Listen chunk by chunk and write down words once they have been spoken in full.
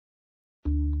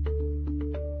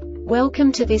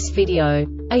Welcome to this video.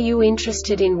 Are you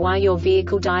interested in why your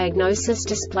vehicle diagnosis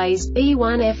displays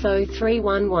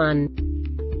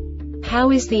B1F03-11?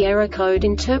 How is the error code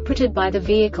interpreted by the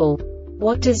vehicle?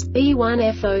 What does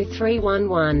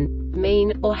B1F03-11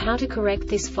 mean, or how to correct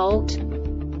this fault?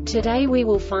 Today we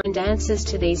will find answers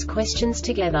to these questions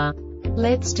together.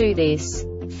 Let's do this.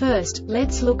 First,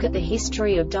 let's look at the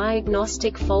history of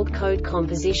diagnostic fault code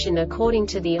composition according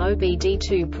to the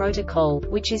OBD2 protocol,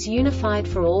 which is unified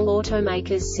for all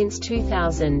automakers since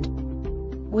 2000.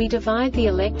 We divide the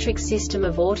electric system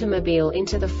of automobile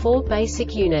into the four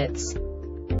basic units: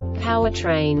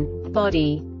 powertrain,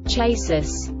 body,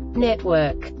 chassis,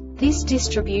 network. This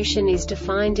distribution is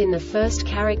defined in the first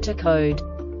character code.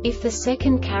 If the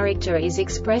second character is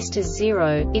expressed as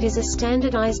 0, it is a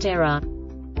standardized error.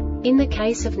 In the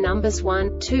case of numbers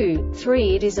 1, 2,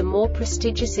 3, it is a more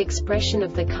prestigious expression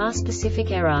of the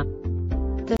car-specific error.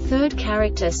 The third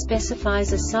character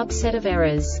specifies a subset of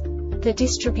errors. The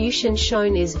distribution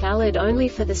shown is valid only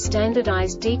for the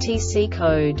standardized DTC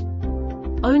code.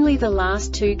 Only the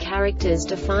last two characters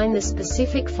define the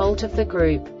specific fault of the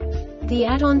group. The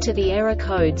add-on to the error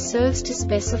code serves to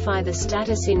specify the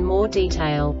status in more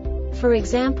detail. For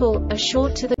example, a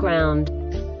short to the ground.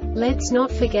 Let's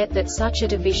not forget that such a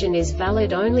division is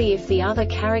valid only if the other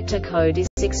character code is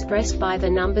expressed by the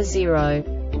number 0.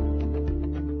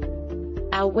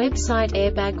 Our website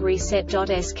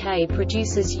airbagreset.sk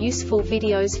produces useful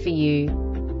videos for you.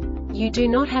 You do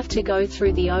not have to go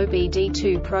through the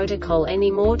OBD2 protocol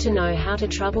anymore to know how to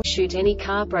troubleshoot any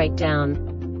car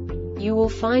breakdown. You will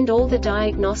find all the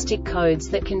diagnostic codes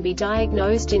that can be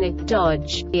diagnosed in a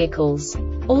Dodge vehicles.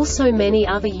 Also many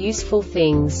other useful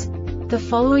things. The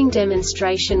following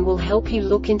demonstration will help you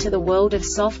look into the world of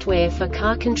software for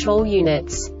car control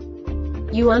units.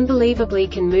 You unbelievably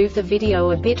can move the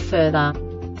video a bit further.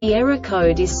 The error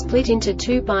code is split into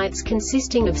 2 bytes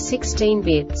consisting of 16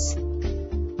 bits.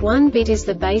 1 bit is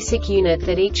the basic unit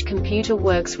that each computer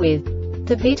works with.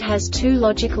 The bit has 2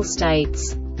 logical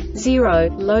states: 0,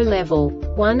 low level,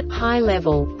 1, high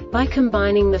level. By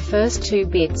combining the first 2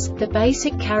 bits, the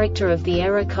basic character of the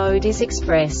error code is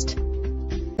expressed.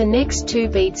 The next 2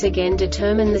 beats again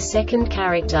determine the second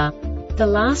character. The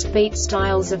last beat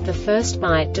styles of the first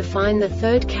byte define the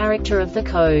third character of the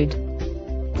code.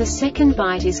 The second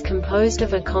byte is composed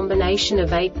of a combination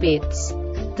of 8 bits.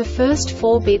 The first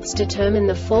 4 bits determine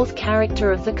the fourth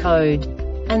character of the code.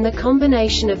 And the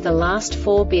combination of the last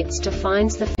 4 bits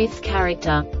defines the fifth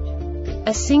character.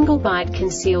 A single byte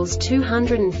conceals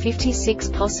 256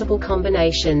 possible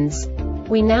combinations.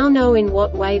 We now know in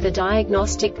what way the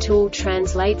diagnostic tool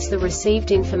translates the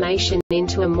received information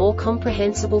into a more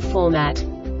comprehensible format.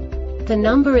 The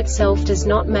number itself does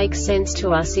not make sense to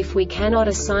us if we cannot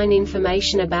assign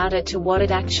information about it to what it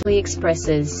actually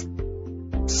expresses.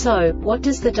 So, what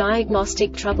does the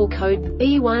Diagnostic Trouble Code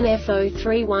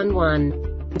B1F03-11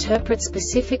 interpret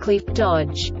specifically for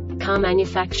Dodge car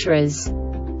manufacturers?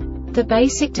 The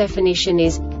basic definition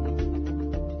is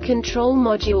control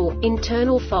module,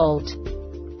 internal fault.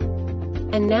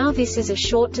 And now this is a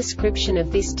short description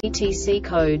of this DTC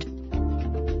code.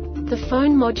 The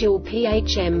phone module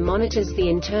PHM monitors the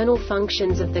internal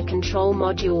functions of the control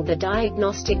module. The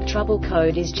diagnostic trouble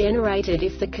code is generated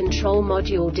if the control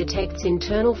module detects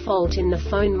internal fault in the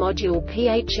phone module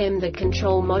PHM. The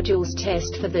control module's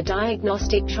test for the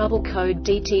diagnostic trouble code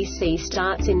DTC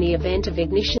starts in the event of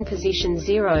ignition position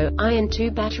 0, iron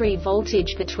 2 battery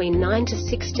voltage between 9 to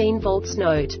 16 volts.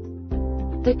 Note: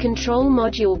 the control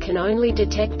module can only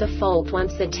detect the fault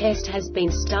once the test has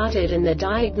been started, and the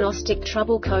diagnostic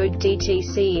trouble code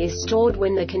DTC is stored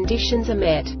when the conditions are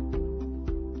met.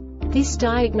 This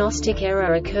diagnostic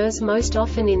error occurs most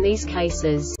often in these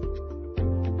cases: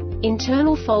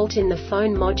 internal fault in the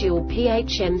phone module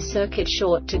PHM circuit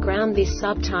short to ground. This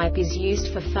subtype is used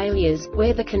for failures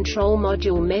where the control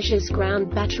module measures ground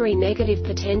battery negative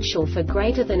potential for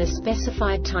greater than a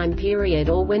specified time period,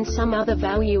 or when some other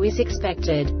value is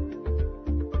expected.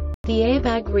 The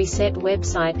Airbag Reset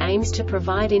website aims to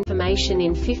provide information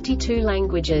in 52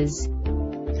 languages.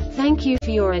 Thank you for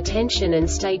your attention and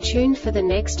stay tuned for the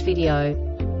next video.